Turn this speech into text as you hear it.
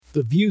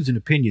The views and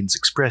opinions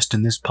expressed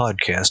in this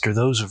podcast are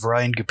those of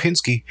Ryan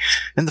Gapinski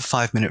and the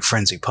 5 Minute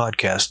Frenzy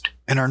podcast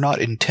and are not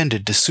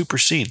intended to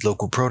supersede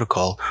local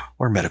protocol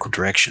or medical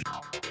direction.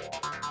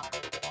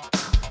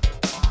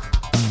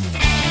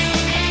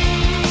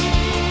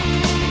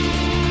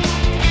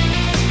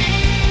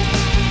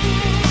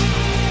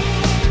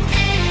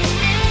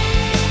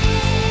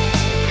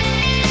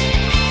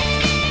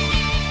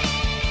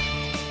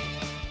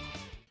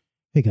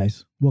 Hey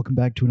guys, welcome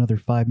back to another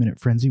 5 Minute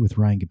Frenzy with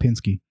Ryan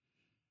Gapinski.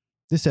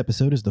 This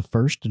episode is the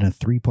first in a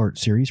 3-part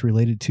series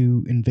related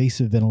to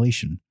invasive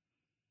ventilation.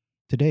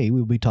 Today we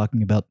will be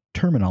talking about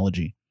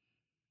terminology.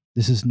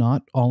 This is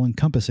not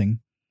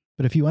all-encompassing,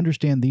 but if you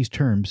understand these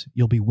terms,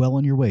 you'll be well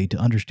on your way to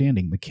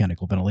understanding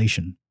mechanical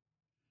ventilation.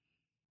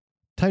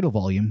 Tidal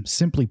volume,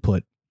 simply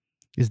put,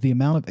 is the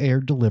amount of air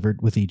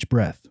delivered with each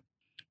breath.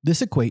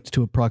 This equates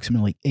to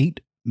approximately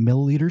 8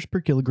 milliliters per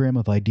kilogram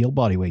of ideal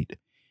body weight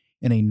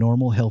in a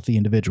normal, healthy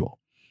individual.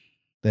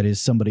 That is,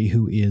 somebody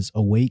who is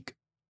awake,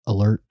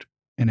 alert,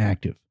 and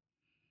active.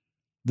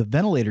 The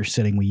ventilator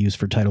setting we use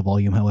for tidal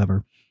volume,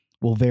 however,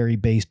 will vary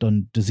based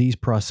on disease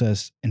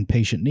process and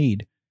patient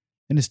need,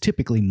 and is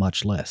typically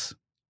much less.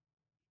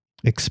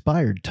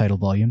 Expired tidal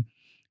volume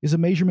is a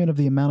measurement of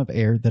the amount of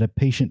air that a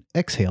patient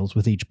exhales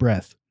with each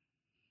breath.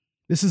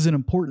 This is an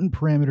important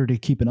parameter to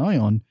keep an eye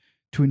on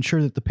to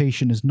ensure that the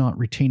patient is not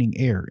retaining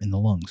air in the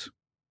lungs.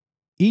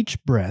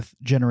 Each breath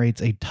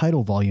generates a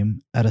tidal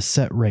volume at a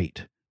set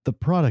rate, the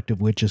product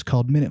of which is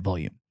called minute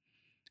volume.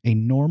 A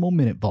normal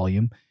minute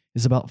volume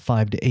is about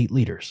 5 to 8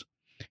 liters,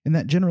 and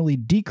that generally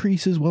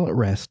decreases while at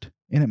rest,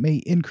 and it may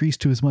increase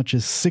to as much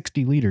as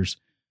 60 liters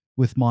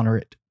with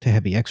moderate to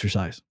heavy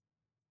exercise.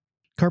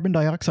 Carbon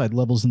dioxide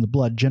levels in the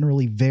blood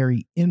generally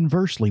vary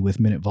inversely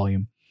with minute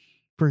volume.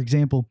 For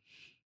example,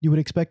 you would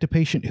expect a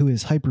patient who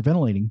is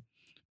hyperventilating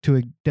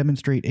to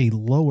demonstrate a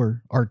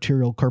lower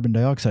arterial carbon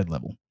dioxide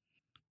level.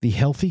 The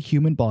healthy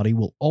human body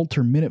will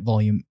alter minute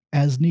volume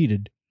as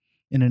needed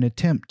in an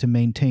attempt to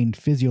maintain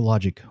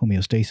physiologic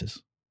homeostasis.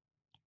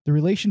 The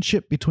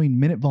relationship between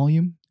minute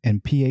volume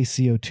and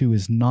PaCO2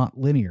 is not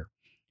linear.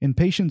 In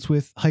patients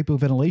with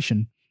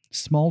hypoventilation,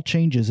 small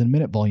changes in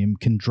minute volume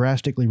can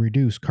drastically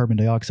reduce carbon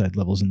dioxide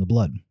levels in the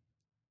blood.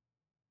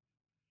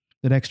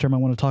 The next term I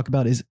want to talk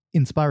about is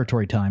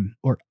inspiratory time,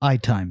 or I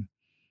time.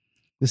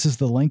 This is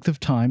the length of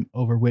time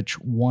over which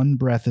one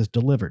breath is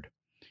delivered,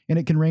 and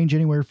it can range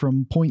anywhere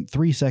from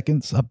 0.3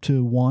 seconds up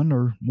to 1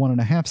 or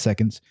 1.5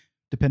 seconds,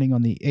 depending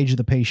on the age of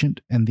the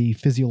patient and the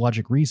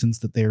physiologic reasons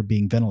that they are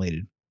being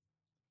ventilated.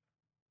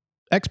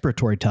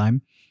 Expiratory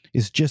time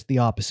is just the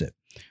opposite.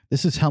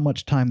 This is how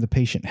much time the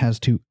patient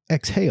has to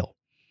exhale.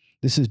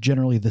 This is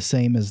generally the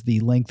same as the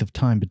length of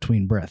time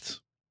between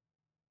breaths.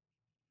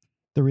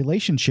 The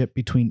relationship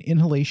between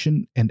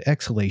inhalation and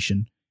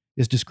exhalation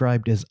is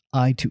described as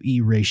I to E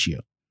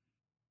ratio.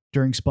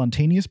 During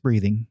spontaneous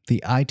breathing,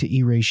 the I to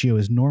E ratio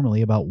is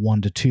normally about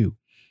 1 to 2,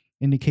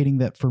 indicating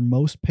that for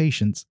most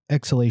patients,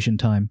 exhalation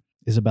time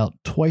is about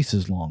twice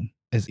as long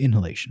as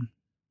inhalation.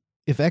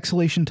 If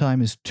exhalation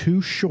time is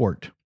too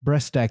short,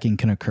 breath stacking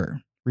can occur,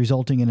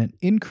 resulting in an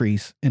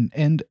increase in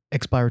end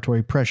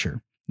expiratory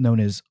pressure, known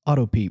as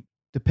autopeep.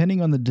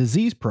 Depending on the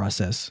disease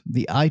process,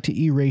 the I to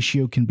E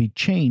ratio can be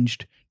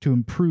changed to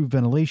improve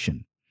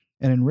ventilation,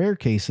 and in rare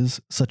cases,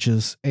 such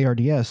as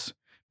ARDS,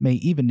 may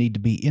even need to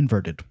be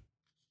inverted.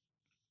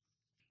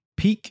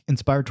 Peak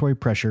inspiratory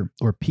pressure,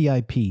 or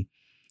PIP,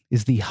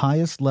 is the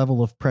highest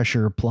level of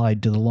pressure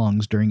applied to the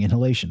lungs during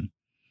inhalation.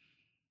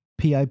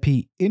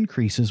 PIP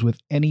increases with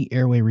any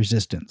airway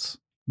resistance.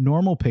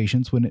 Normal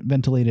patients, when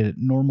ventilated at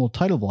normal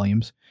tidal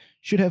volumes,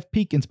 should have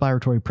peak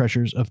inspiratory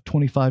pressures of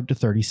 25 to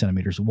 30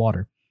 centimeters of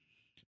water.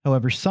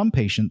 However, some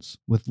patients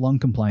with lung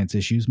compliance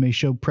issues may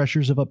show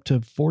pressures of up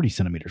to 40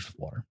 centimeters of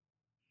water.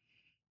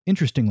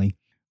 Interestingly,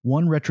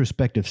 one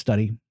retrospective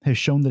study has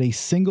shown that a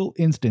single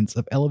instance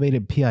of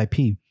elevated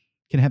PIP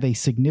can have a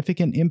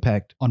significant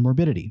impact on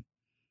morbidity.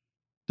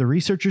 The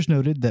researchers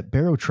noted that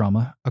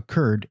barotrauma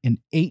occurred in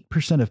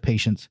 8% of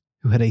patients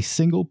who had a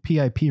single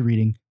PIP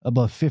reading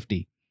above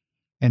 50,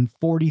 and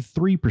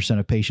 43%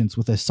 of patients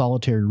with a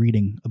solitary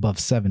reading above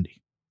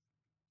 70.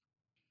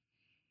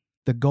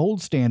 The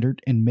gold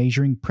standard in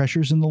measuring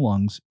pressures in the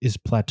lungs is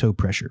plateau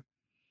pressure.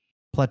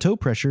 Plateau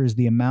pressure is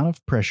the amount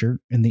of pressure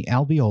in the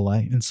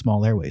alveoli and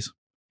small airways.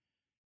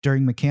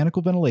 During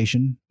mechanical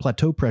ventilation,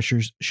 plateau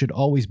pressures should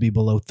always be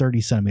below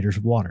 30 centimeters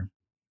of water.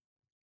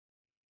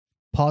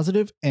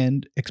 Positive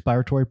end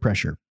expiratory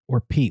pressure,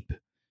 or PEEP,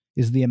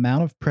 is the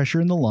amount of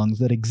pressure in the lungs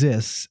that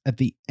exists at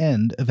the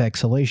end of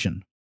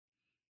exhalation.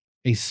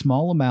 A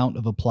small amount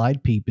of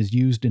applied PEEP is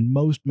used in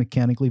most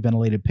mechanically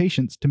ventilated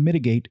patients to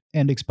mitigate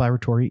end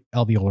expiratory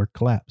alveolar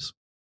collapse.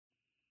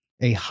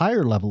 A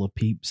higher level of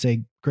PEEP,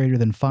 say greater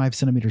than 5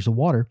 centimeters of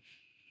water,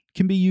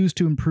 can be used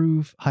to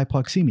improve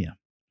hypoxemia.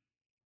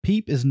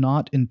 PEEP is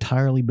not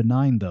entirely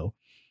benign, though,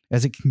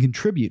 as it can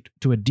contribute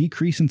to a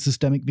decrease in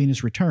systemic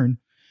venous return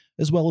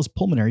as well as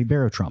pulmonary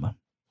barotrauma.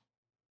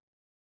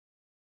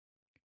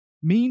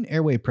 Mean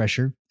airway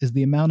pressure is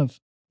the amount of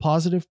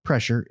positive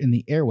pressure in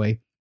the airway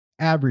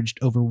averaged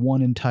over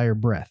one entire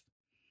breath.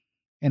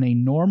 In a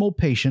normal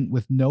patient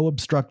with no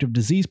obstructive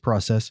disease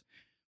process,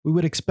 we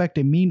would expect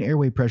a mean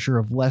airway pressure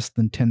of less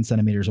than 10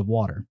 centimeters of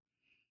water.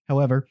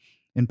 However,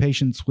 in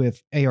patients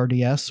with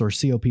ARDS or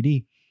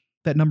COPD,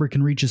 that number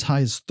can reach as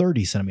high as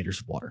 30 centimeters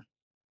of water.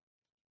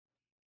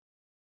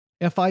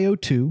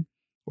 FiO2,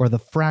 or the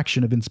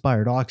fraction of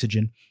inspired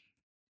oxygen,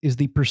 is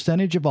the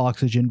percentage of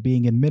oxygen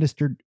being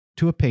administered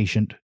to a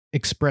patient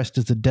expressed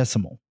as a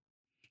decimal.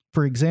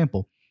 For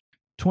example,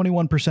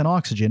 21%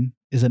 oxygen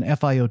is an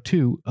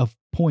FiO2 of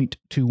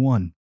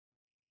 0.21.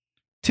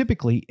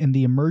 Typically, in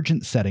the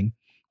emergent setting,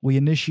 we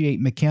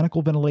initiate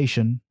mechanical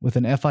ventilation with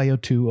an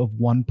FiO2 of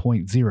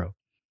 1.0.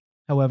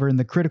 However, in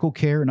the critical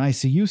care and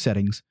ICU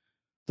settings,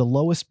 the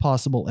lowest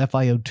possible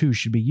FiO2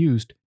 should be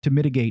used to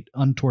mitigate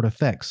untoward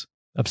effects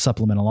of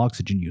supplemental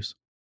oxygen use.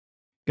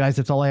 Guys,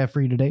 that's all I have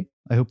for you today.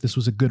 I hope this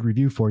was a good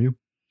review for you.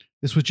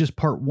 This was just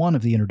part 1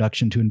 of the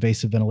Introduction to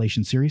Invasive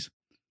Ventilation series.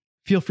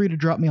 Feel free to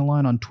drop me a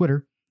line on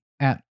Twitter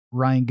at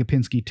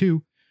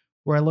RyanGapinski2,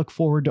 where I look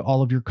forward to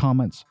all of your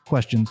comments,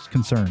 questions,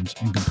 concerns,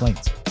 and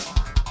complaints.